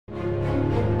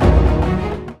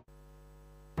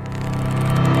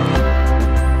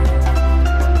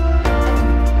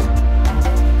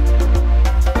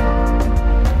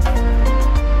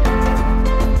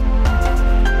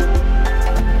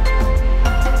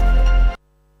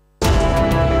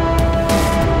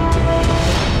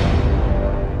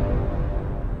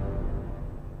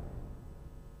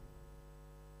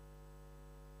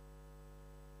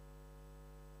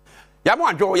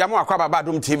Yamu akwaba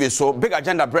Adom TV so big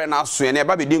agenda brand na so na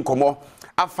eba bedi nkomo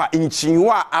afa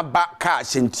nchinwa aba ka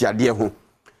sentiade ho.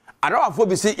 Arawafo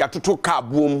bi se yatoto ka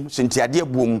boom sentiade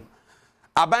boom.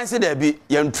 Aban se da bi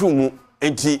yantumu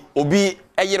enti obi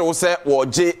eyere wo se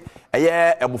woje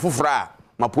eye ebufufura a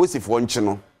maposifo nchi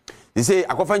no. Dise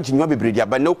akofa nchinwa bebredi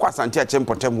aba na kwa asante a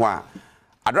chempotem ho a.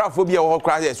 Arawafo bi e wo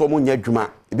kra se mo nya adwuma.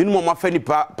 Ebi no mo afa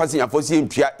nipa pasinyafo se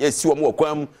ntua yesi wo mo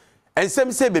okwam.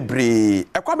 Ensem se bebre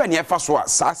ekwa ba ne efa so a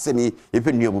saasemi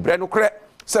epenua bubre no kre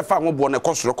se fa ho bo ne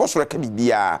kosoro ka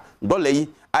bibia dollar yi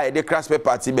a de crash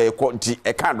party be ko nti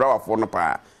e kan drawafo no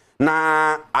pa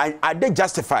na I dey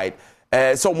justified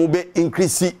so mo be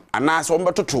increase ana so mo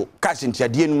betoto cash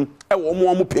ntiade nu e wo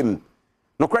mo pem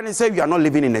no kre ne say you are not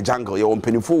living in a jungle you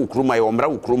ompenifo ukruma you omra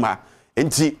ukruma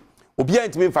enti obi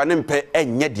antimi mfa ne mpe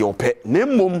enye de ope na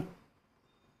mmom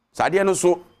sade no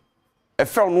so e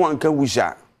fe no anka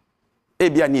wusha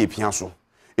ebia ni epia so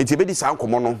enti be di sa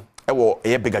nkomo no e wo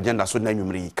e big agenda so na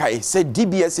nwumri kai say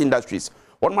DBS Industries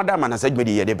one madam na say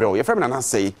dwedi ye de brɛ ye frem na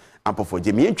say ampofo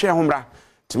je me ntwe homra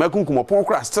timakunkum opon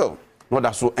kra still no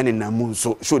da so ene namu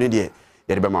so show ne de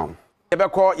ye de be ma ho e be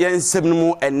ko ye nsem no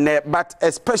mu enne but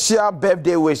a special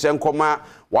birthday wish enkoma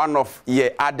one of ye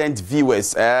ardent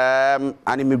viewers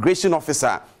an immigration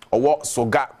officer owo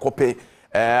soga kope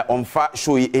onfa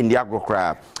show yi India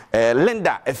grokra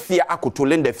Linda Efia Akoto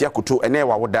Linda Efia Akoto ene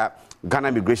wa woda Ghana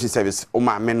Immigration Service o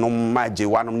ma me no ma je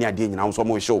wanom ne ade nyina so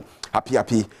mo show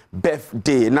happy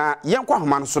birthday na yenkwa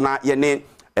homa no so na ye ne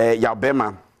ya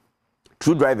bema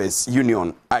True Drivers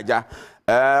Union aja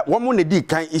womo ne di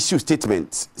kan issue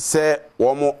statement se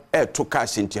womo to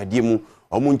cash ntiade mu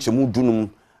womo nchemu dunum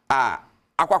a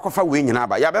akwakofa we nyina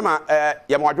ba ya bema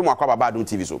ya mo adwo mo akwa baba Adom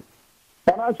TV so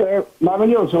Kana se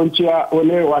mameli osontia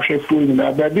ole wahwefu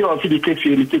nyina ba bi o fidi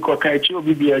kefi ni tiko kan chi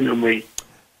obi bia nyomwe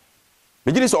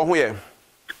Mejiri so ho ye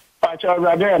Pacha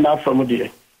brother na from there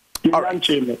you ran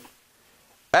chain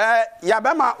ya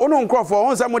bema onu nkrofo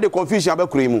won se mo de confusion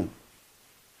abakura mu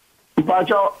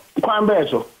Pacha kwan be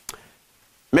so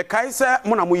me kai se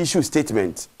mo na mo issue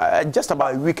statement just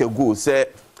about a week ago say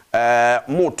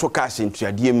mo to cash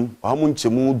ntuade mu o mo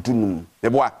nchemu dunum ne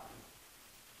boa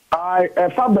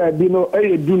fa baby no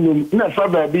dunum na fa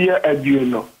baby ya aduo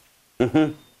no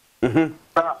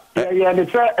ya de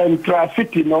fa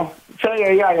intracity no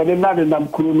say ya de na de nam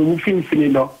kuro no mfinfini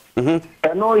no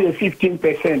no ye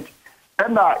 15%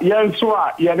 na yen so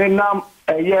a ya de nam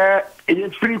ye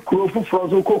free kuro fu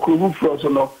frozo ko kuro fu frozo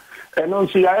no no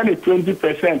so ya de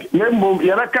 20% na mbom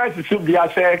ya ka sisi bia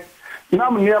say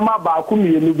nam niema ba ku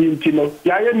mienu bi ntino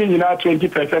ya ye ni nyina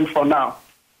 20% for now.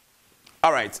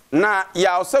 All right. Na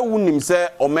ya ose wunim se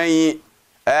oman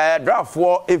draft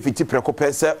for efiti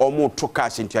prekope se omo to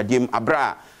cash ntuadem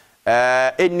abra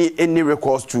any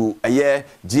recourse to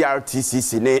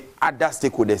GRTCC ne other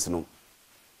stakeholders no.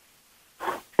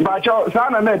 Ba cho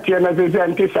sana na tie na se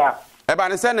ntisa. E ba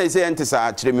ne se na se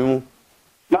ntisa kiremi mu.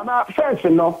 Na first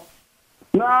no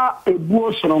na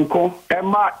ebuo soronko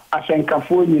ema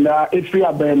asenkafo nyina efiri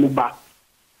aban mu ba.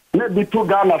 Na bi to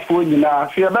Ghana fo nyina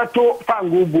se beto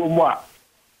fango buo mu a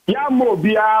ya mo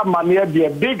bia mane bia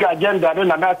big agenda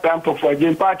na that time for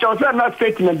game pa cha say na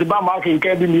statement ba ma kan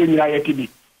kan bi mi nyina yetibi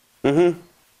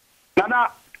na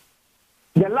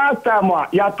the last time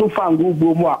ya to fango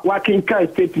buo mu a wa kan kan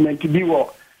statement bi wo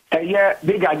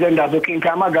big agenda so kan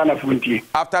kan ma Ghana frontier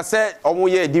after say omo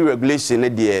ye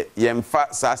deregulation de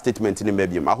yemfa sa statement ni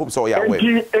mabiem I hope so ya aware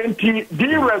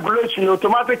deregulation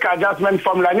automatic adjustment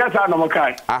formula nya sa no mo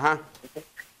kai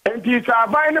enti sa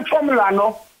buy the formula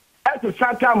no at the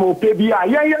same mo pe bia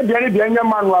ye de nya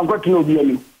manu angoto no bia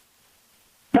ni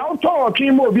na o to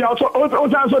ki mo bia o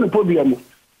san so the problem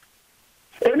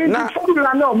eni the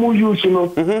formula no mo use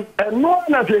no and no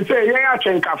na say ye ya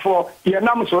chenkafo ye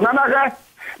nam so na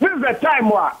this is the time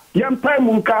where young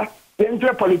Munka, the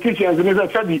inter politicians, and as I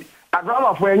said, a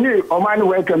drama for any or mine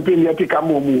way campaign, you take a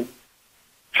momu.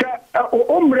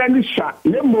 Ombranisha,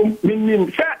 Lemum,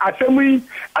 meaning, sir, assembly,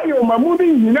 I am a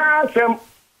moving Nasem,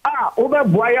 over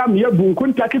Boyam,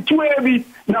 Yabun, take it too heavy,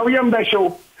 now yam the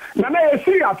show. Nana, I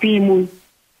see a film.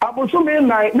 I was so many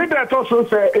night, maybe I also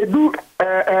say, a do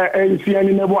and see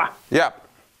any never. Yeah.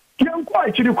 Young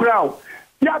quite to the crowd.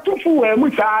 Ya to fu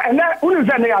musa and that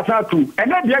unzane ya satu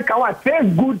and that dia kawa say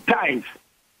good times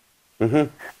now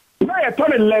ya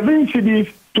turn 11 cedis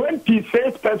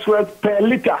 26 pesos per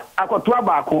liter akotwa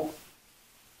baako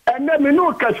and then me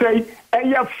no ka say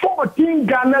and ya 14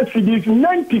 Ghana cedis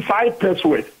 95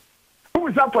 pesos who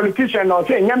is a politician or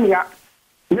say nyamia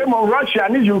nemo Russia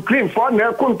and Ukraine for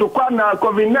na kunto kwa na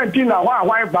COVID-19 na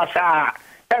wa basa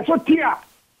eso tia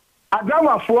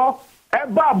adama for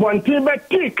eba bontin be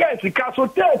tea case ka so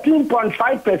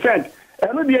 13.5%.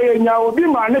 Eno de nya obi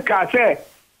ma ne ka se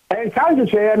sanji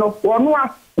se no wono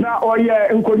a na oye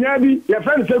nkonya bi ye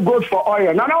friend say goes for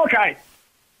oil. Na okay.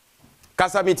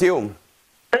 Kasabitio.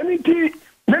 Eniti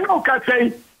me no ka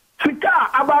say sika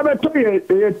ababe to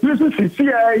ye 360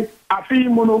 afi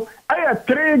mu no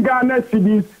 3 Ghana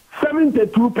cedis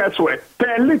 72 pesos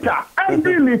per liter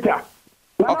every liter.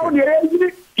 Now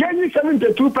the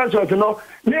 72 pesos no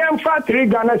ne emfa 3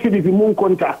 Ghana cedis mu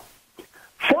nkonta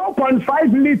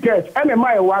 4.5 liters and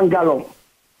my 1 gallon.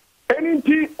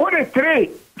 Anything what the 3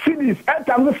 cedis at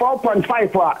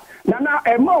 4.5 for now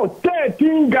amount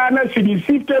 13 Ghana cedis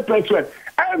 50 pesos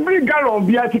every gallon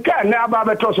biatika na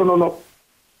ababe to so no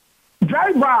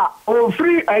driver or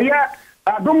free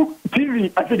Adom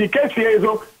TV at the case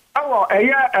so our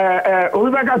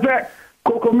Obaka say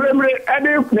kokomremre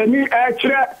ede nani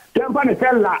kire tempa ne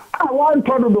tella I want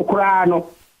to do krano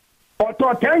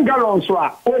or 10 gallons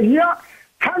so here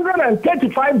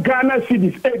 135 Ghana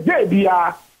cedis a day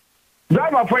bia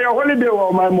driver for your holiday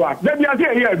or my moi they be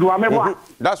here do am.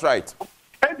 That's right.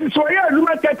 And so here do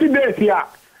 30 days here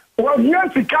was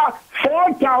here sika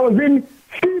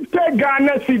 4,050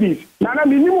 Ghana cedis nana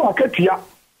minimum akatia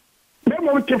they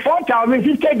mo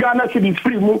 4,050 Ghana cedis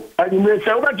free mu and you may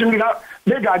say over to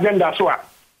big agenda so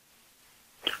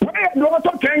where do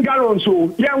to 10 gallons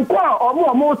so yanko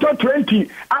omo to 20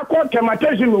 akọ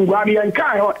tomatation ngwari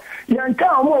yanka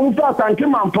omo fa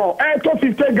santimampo to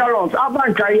 50 gallons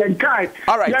abanka yanka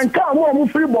yanka omo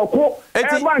free boko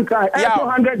abanka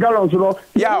 200 gallons no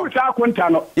you sa kwanta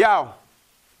no yeah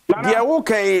dia wo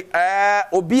kai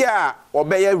obi a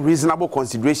obey reasonable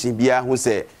consideration bia who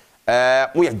say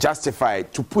we are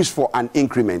justified to push for an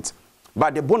increment.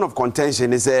 But the bone of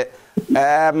contention is a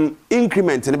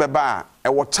increment in the baba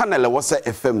what channel was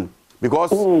FM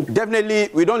because definitely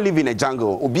we don't live in a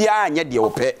jungle. Obia anya de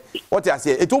ope. What I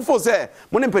say, it will say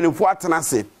money penifo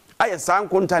atenase. Aye san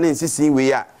konta ne nsisi we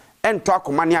ya ento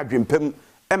akomane adwempem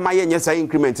e ma ye nyesa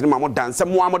increment ni mamo dance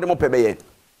mo amode mo pebeye.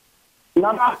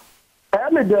 Nana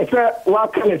me de say wa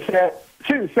kale say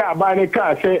since abane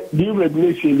ka say the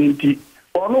regulation linti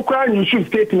onu kwa issue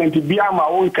statement bi ama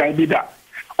won kan bi da.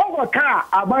 Ogo ka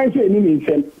aban say ni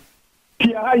nsem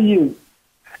tia ha yi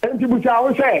enti bu cha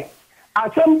wo say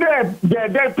asem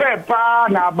de pa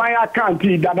na aban account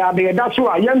dada de da so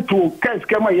ayentu case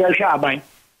kema ye hwa aban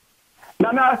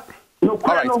nana no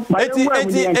kwano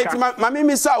mami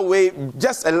misa we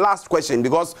just a last question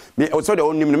because me also the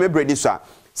only me bredi so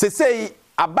say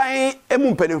aban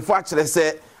emu mpanimfo a kire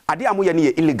say ade amoye ne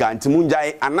illegal nti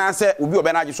munjai anase obi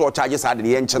obe na age so charges ade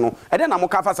ye nche no ede na mo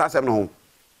ka fa sa asem no ho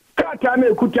kata na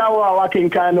ekuta wa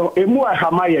wakenkan no emu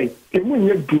ahamaye emu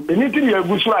nyedu eniti ne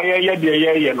agusu ayeye de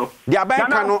yeye no de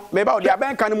abenka no me ba de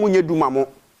abenka no munyedu mamo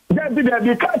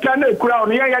de kata na ekura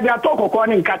no yeye de atokoko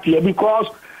ne nkate because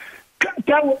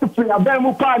kata wo fi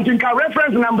abemu pa nka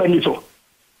reference number ni so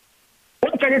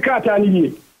what take kata ni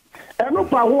ye enu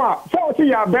pa ho a for ti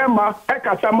ya bema e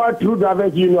kasama through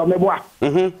drivers union meboa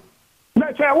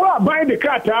na say wo aban de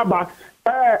kata aba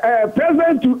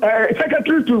president to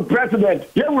secretary to president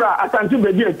yewura asanti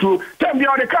bedi etu tem bi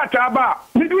on the kata aba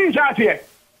mi do in chat here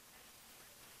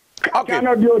okay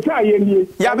na bi o ta ye ni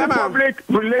ya bema public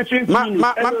relations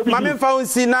ma me fa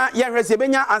unsi na ye hwese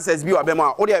benya answers bi wa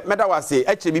bema o de meda wase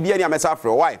eche bibia ni amesa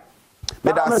afro why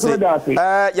meda say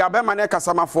ya bema na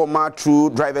kasama for ma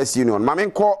true drivers union ma me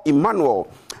nko Emmanuel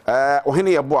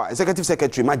ohene yebo executive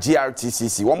secretary ma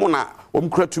GRTCC wo mo na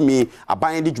omkura tumi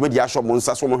aban de dwumadi ahwo mo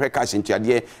nsa so mo hwe cash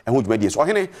ntuade ehu dwumadi so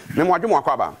ohene me mo adwemo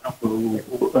akwa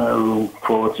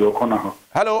for your corner.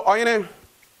 Hello ohene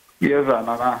Yes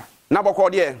nana na boko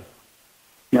de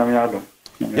Adom.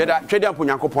 Yeah, trade up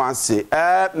Yankopon say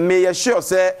may assure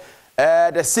say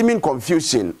the seeming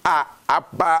confusion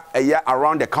about a year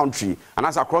around the country and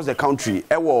as across the country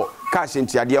ewo cash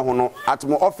ntuade ho no at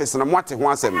mo office na mo ate ho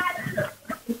asem.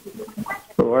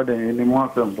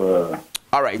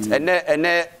 All right, and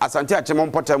asante achemo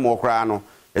mpotem mo kra no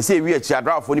e say wi achi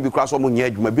adrafo ni bi kra so mo nya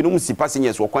adwuma bi no si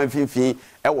passengers wo kwan finfin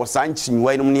e wo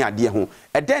sanchinwa no ne ade ho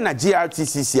e den na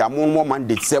GRTCC amon mo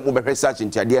mandate se mo be research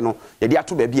ntiade no ye de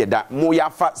ato ba bi eda mo ya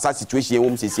fa sa situation wo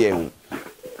msisi e hu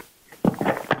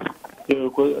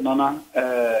nana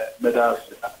bedas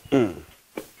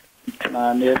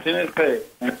na ne tene say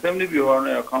assembly bi ho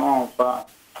no e kan fa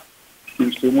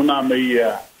nsimu na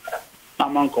meya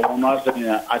aman ko ma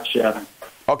asenya achia.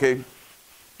 Okay.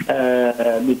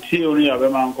 The theory of a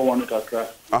man go on kakra.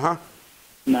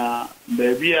 Na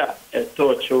baby a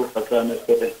torch kakra na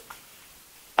say.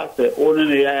 As the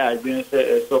only I been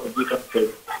say so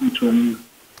different to me.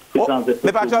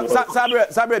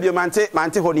 Sabre bi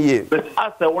mante honi ye. But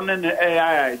as a one in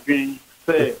AI dream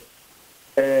say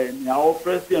now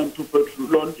president to petrol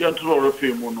launch into our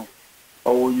film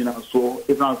or you know so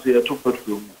it's not say to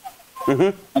petrol.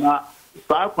 And I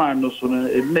find no sooner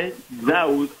a net that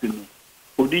was in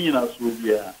Odina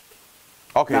Subia.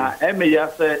 Okay. Now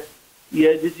Emma said,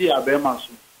 yeah, this year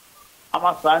Bemasu. I'm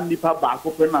a sandy back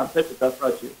open and set it as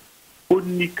such.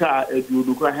 Unika a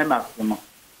Duduka Henna,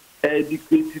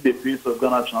 educated the face of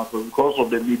Ghana transfer because of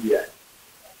the media.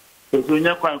 So when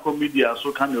you're quite media,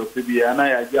 so can you be and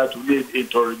I get to lead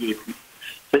interrogate.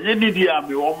 So you need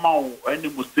me one mouth, any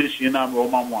station, I'm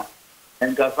one mama.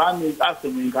 And Gassan is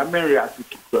asking me, I'm married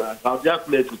to I'll just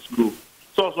let it go.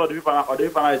 So the people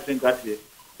I think that here,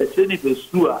 a cynic is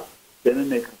sewer, then a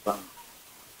neck of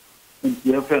and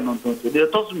the friend on they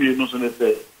told me, no, so they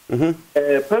say,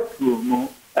 petrol, no,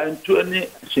 and to any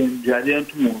change, I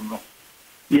didn't know.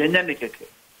 Yannick.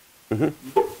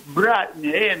 Brad,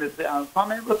 and say, I'm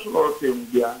finding what you are saying,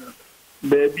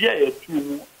 baby, a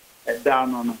 2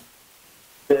 down on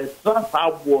the sun.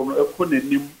 I've born a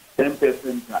pony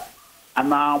 10%. And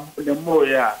now the more,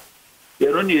 yeah,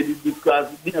 you don't need to discuss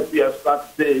the start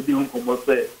say, the uncle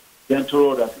say, then to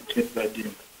road as it is like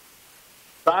him.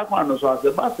 That one was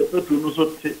the bus petrol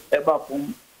so about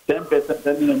 10%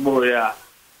 and in more, yeah,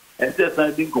 and says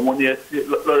I think commonly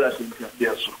Laura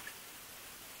yes.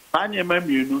 I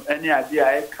remember you know any idea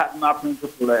I kidnap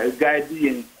principle a guide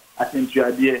I think you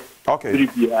idea. Okay.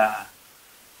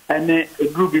 And a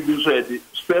group people said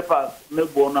spare parts no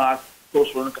bonus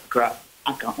cost one crack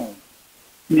at home.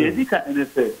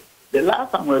 The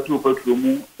last time we were to petrol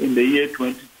in the year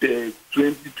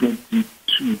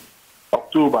 2022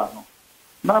 October no.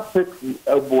 Now petrol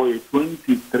a boy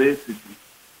 23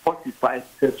 45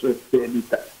 pesos per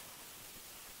liter.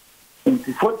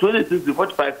 26 to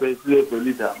 45 pesos per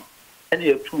liter. And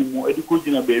you have 2 more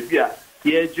education baby.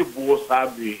 Here you both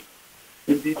sabi.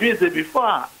 In the days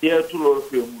before, here to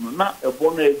film not a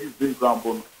bonnet is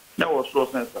example. Now was so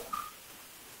sensitive.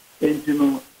 And you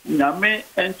know, Name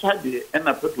and Chadi and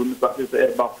a petrol is a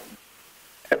baffle.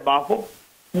 A baffle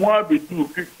more be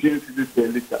 15 cities per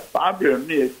liter. Fabio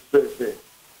near say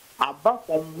about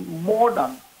more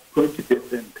than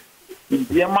 20%. In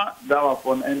Yama, that was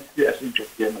on NCS in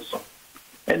Japan.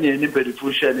 And anybody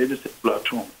push and it is a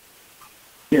platform.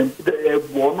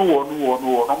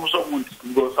 Almost someone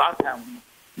to go Satam.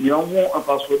 Young one of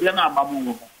us for the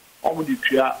Namamu, only the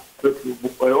chair,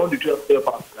 only 12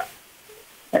 papers.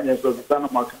 And as of the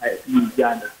Sanamaka,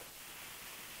 Ghana.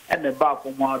 And the bar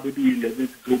from one to do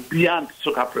beyond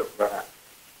soccer prepare.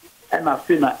 And I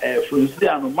feel a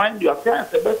Friziano, mind your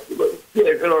parents, the best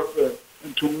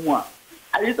into one.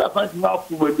 I used to find mouth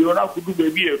to be enough to do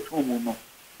baby a 2 months.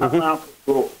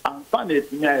 I'm funny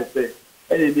to me, I say,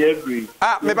 and in every.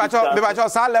 Maybe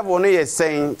I level near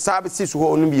saying, Sabbath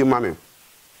won't be mammy.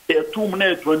 A 2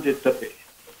 minutes 20 per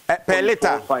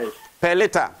liter. Per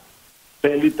liter.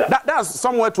 Per liter. That's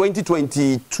somewhere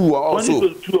 2022 or also.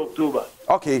 2022 October.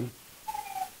 Okay.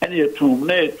 And a 2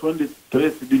 minutes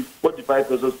 23 45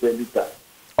 pesos per liter.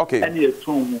 Okay. And a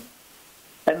 2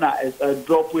 and I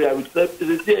drop where I would say,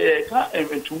 I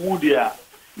can't to move there.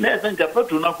 Next and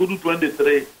Capeto now could do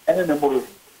 23 and then the more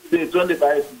say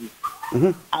 25.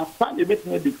 And find a bit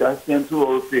medical to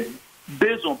all things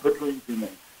based on petrol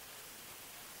instruments.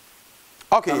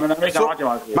 Okay. So,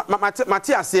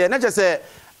 Matthias said, not just say,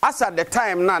 as at the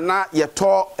time na you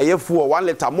talk a for 1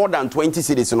 liter more than 20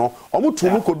 cities, no, or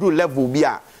could do level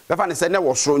beer. The fan said, never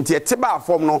was shown to a tiba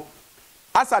form, no.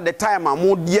 As at the time, a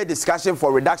more dear discussion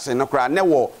for reduction, no cry,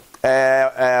 never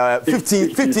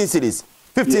 15 cities.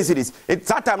 15 cities. It's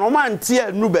that time, no man,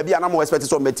 tear, no baby, and I'm more expected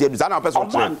from materials. I'm not person.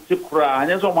 Man, to cry, and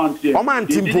there's a man,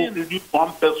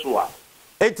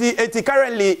 it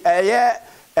currently,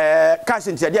 cash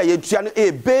in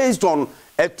Tiadia, based on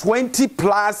a 20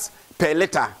 plus per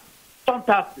liter.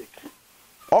 Fantastic.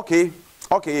 Okay.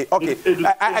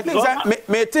 I think that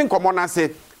may think common and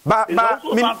say, but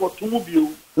got to move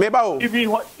you. Maybe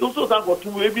also got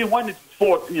to maybe when it's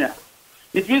 14.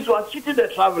 It means you are cheating the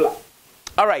traveler.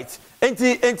 All right.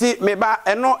 Enti meba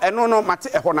eno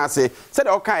mate ehona na say said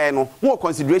okay no more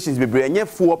considerations bebre enye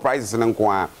fuel prices na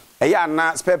nko a eya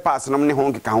na spare parts no ne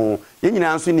ho nkeka ho ye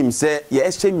nyina nso nim say your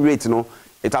exchange rate no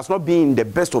it has not been the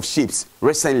best of shapes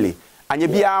recently anye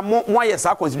bia mo yes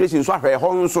considerations so ahwe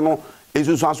ho nso no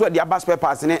enso anso de aba spare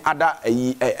parts ne other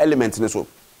element ne so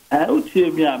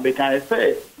utie mi am because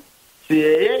say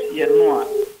ye no a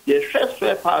ye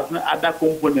spare parts na other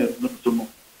components no so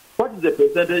what is the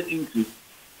percentage increase?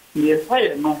 Yes,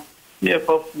 I know. Near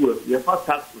for food, your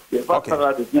taxes, your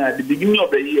salaries at the beginning of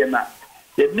the year now.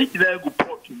 The need to go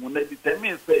port to money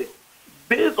determine say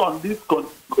based on this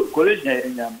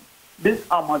collision, this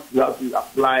how much you have to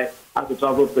apply as a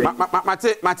travel pay.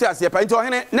 Matthias, you paint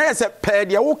on it. Never pay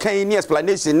the okay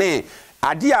explanation. Nay,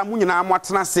 Adia Munina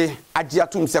Matnase,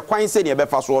 Agiatum, Sequine, say,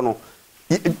 Befasono.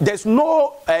 There's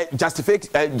no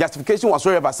justification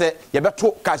whatsoever. Say, you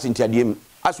better cash into your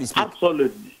as we speak.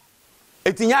 Absolutely.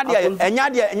 It's in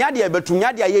Yadia, but to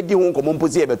Yadia, you don't come on,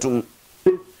 Pussy, betum.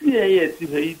 The CAS is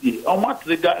Haiti, or much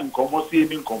regard and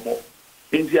commercial income.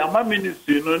 In the Ama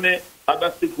ministry, no other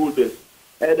stakeholders,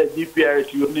 the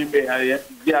GPRS, you name it,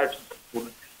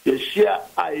 the share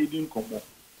aid income.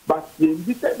 But the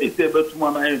indicator is able to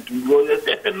manage to go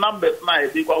the numbers now,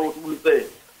 they will say.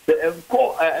 The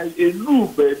encore a new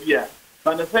baby,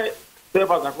 and the fact that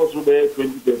I was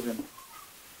 20%.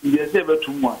 Yes, ever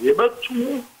too much. About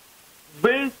two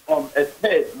based on a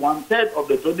third, 1/3 of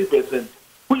the 20%,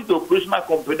 which is the operational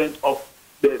component of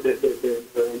the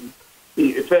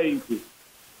fair increase.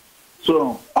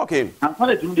 So, okay. I'm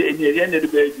going to do the end of the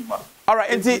baby. All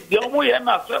right, and the only end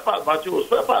of Swepas, but you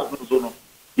swear past no so.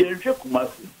 You enjoy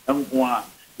Kumasi and Guan,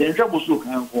 you enjoy Busuk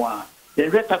and Guan, you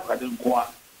enjoy Takad and Guan.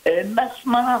 A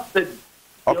national study.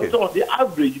 Okay. The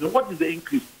average, you know, what is the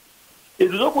increase?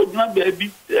 It's not going to be a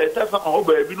bit, that's not how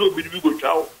baby, no, we go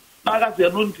chow. Now that's a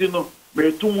non tino,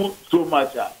 but too so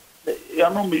much. You are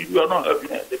not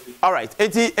helping. All right,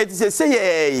 it is a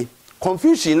say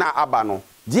confusion na abano,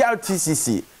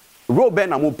 DRTCC,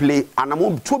 Roben amu play, and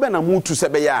amu tuben amu to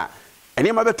Sebeya, and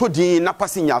you never told you na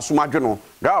passing ya sumadjono,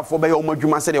 therefore by your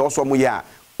Majuma said also muya,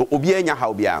 Obiena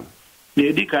Haubia.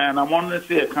 The Dika and I'm on the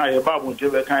say a kind of Babu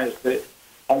Jeva kind of say,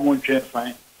 on one chain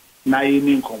fine,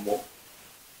 nine combo.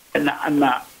 And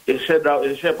now, it said out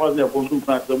a shepherd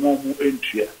of the moment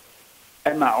entry.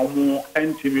 And now, more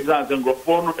anti-Milan and go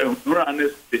for and run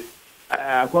this.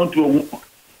 I want to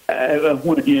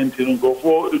go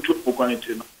for the trip for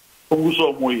Quantino. Who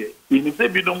saw more yet? In the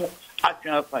same bidon, I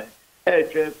can't find. I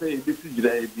can say this is the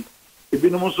idea. If you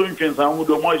know so intense, I would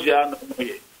do more.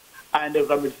 And the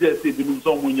committee said, "You know,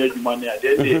 someone your money at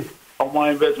the on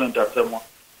my investment at someone."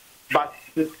 But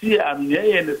the see, I'm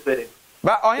here and say,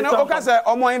 but you know, okay,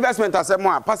 on my investment at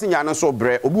someone passing your so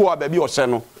bread, or baby or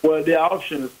channel. Well, there are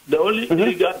options. The only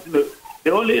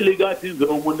illegal thing the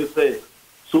woman say.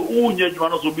 So, who your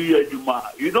man also be your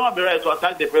juma? You don't have the right to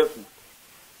attack the person.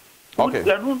 Okay.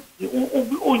 Who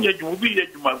be your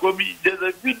juma? Go be. There's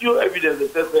a video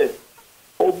evidence that says,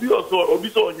 "Obi also, Obi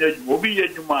so on your juma, Obi your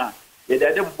juma." And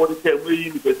that's what is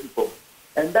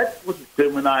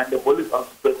criminal and the police are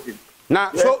suspecting.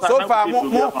 Now, so far,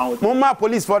 more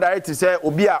police for direct to say,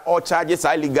 Obia or charges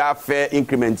illegal fair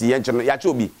increment.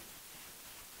 Yachobi.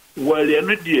 Well, we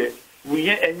ain't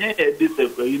this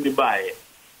in the buy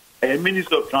a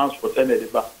minister of transport and the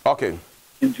back. Okay.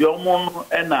 In your mom,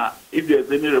 and if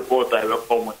there's any report, I will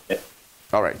come with it.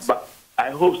 All right. But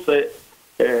I hope that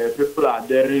people are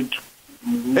daring to.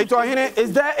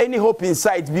 Is there any hope in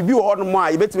sight? Bibi or more,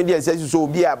 I bet me there says so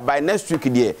be by next week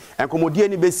there and commodity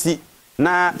any besi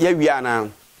na ye we are now.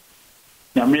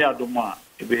 Yamia Doma,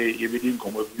 if you didn't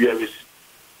come with.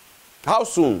 How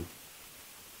soon?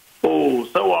 Oh,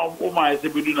 so I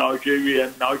said we do now,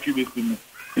 and now she will come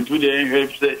into the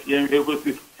end. Young people,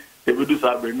 they will do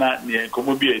something not near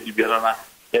Comobi, the Biana,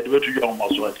 yet we to your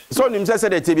mouse. So, Nim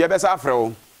said that to be a best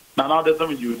afro. Now, there's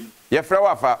some you. Yeah,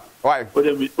 Frawafa. Why?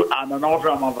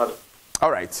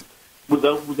 All right.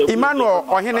 Emmanuel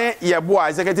Ohene Yeboa,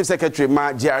 Executive Secretary,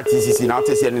 Ma GRTCC, now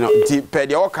to say,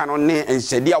 Pedio Canon and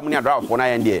Shedia Munia for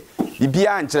 9 years.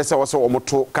 Ibia and Chelsea was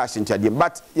almost cash into them.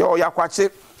 But your Yakwache,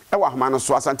 Awamano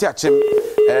so as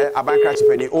Antiachim, a bank catch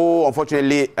penny. Oh,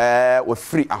 unfortunately, we're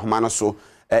free Ahmano so.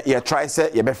 You try,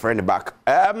 say, your best friend back.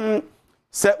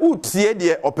 Say, see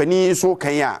the opening so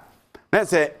Kenya. Let's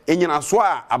say, in your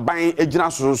soa, a buying a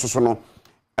general so.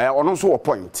 On also a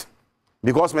point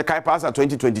because my kai pass at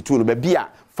 2022 no be a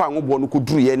fa ngo no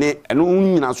koduru ye ne eno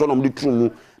nyina so no mde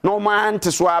trum no man te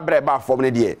so abre ba fom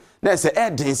ne de na se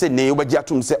eden se ne obaji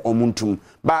atum se omuntum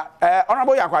ba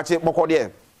honorable yakwache boko de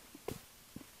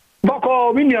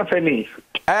boko mini afeni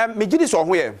me gidi so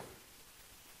ho ye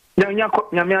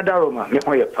nyame adaroma me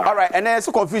ho ye pa. All right, and there's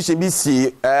a confusion bi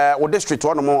si wo district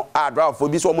one mo adra for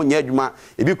bi so mo nya adwuma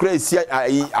e bi kura si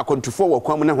akontufo wo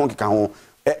kwam ne ho keka ho.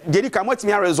 Jerry, come what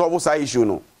me resolve this issue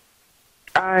no?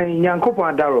 Nyankopo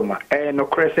adaroma no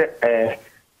krese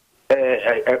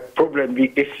problem bi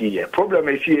esi problem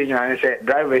esi nya say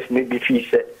drivers need be fee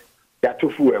say ya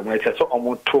to fu when say so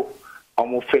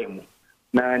omo fame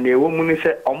na ne wo mu ni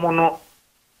say omo no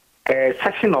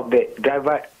section of the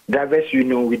drivers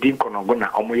union within Konogo na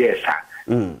omo yes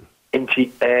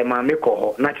enti maame ko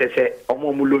ho na chese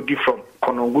omo mu load from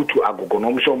Konongo to Agogo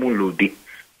no so mu load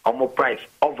omo price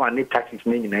over any taxes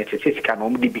na nyina chese sika no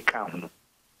omo di bi ka ho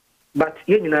but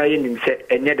ye nyina ye nim se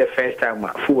enye the first time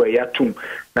fu ya tum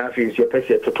na afi se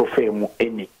pese toto fam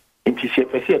eni enti se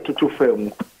pese toto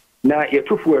fam na ye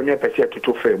tufu enye pese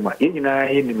toto fam ye nyina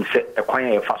ye nim se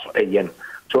ekwan ya fa so eye no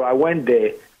so I went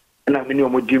there na mini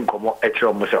omo di nkomo etre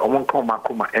omo se omo nka omo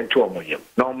akoma ento omo yem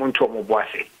na omo nto omo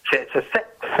boase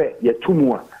se ye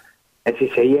tumu a enti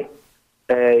se ye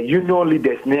union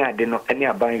leaders ne ade no ene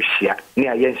aban hia ne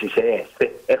aye nhihye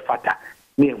e fata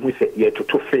ne hu se ye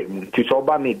toto fam ti so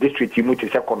ba me district mu ti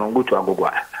se Konongo to Agogo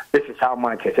this is how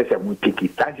much se mu tiki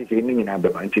tanti se ni nyina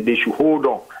beba nti they should hold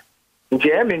on nti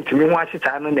e me ntimi ho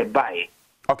asita no ne bai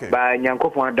okay ba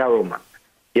nyankopon adaroma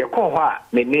ye ko ho a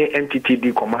me ne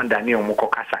MTTD commander ne omo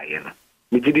kokasa ye no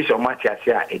me didi so mati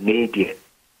ase a ene die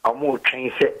omo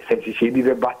twen se se bi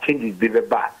beba changes bi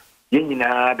beba ye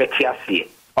nyina be ti ase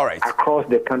all right across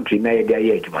the country na ye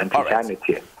dey adwuma nti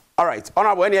sanity all right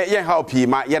honorable any ye help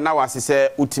ma ye na wase se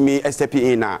utimi step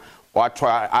in na what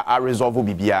a resolve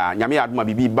bibia nyame adoma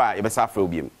bibi ba ye be sa fra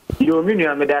obiem yo minu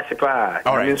ameda sepa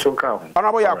nyame so ka ho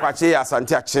honorable yakwache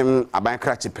asante achim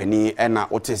abankrachi pani na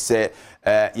ote se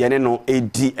ye ne no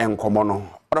edi enkomo no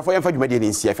orafo ye mfa dwumade ni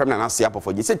nsia fam na na se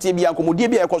apofo je se tie bia nkomodie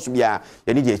bia ekoso bia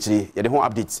ye ne je akiri ye de ho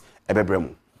updates ebebremu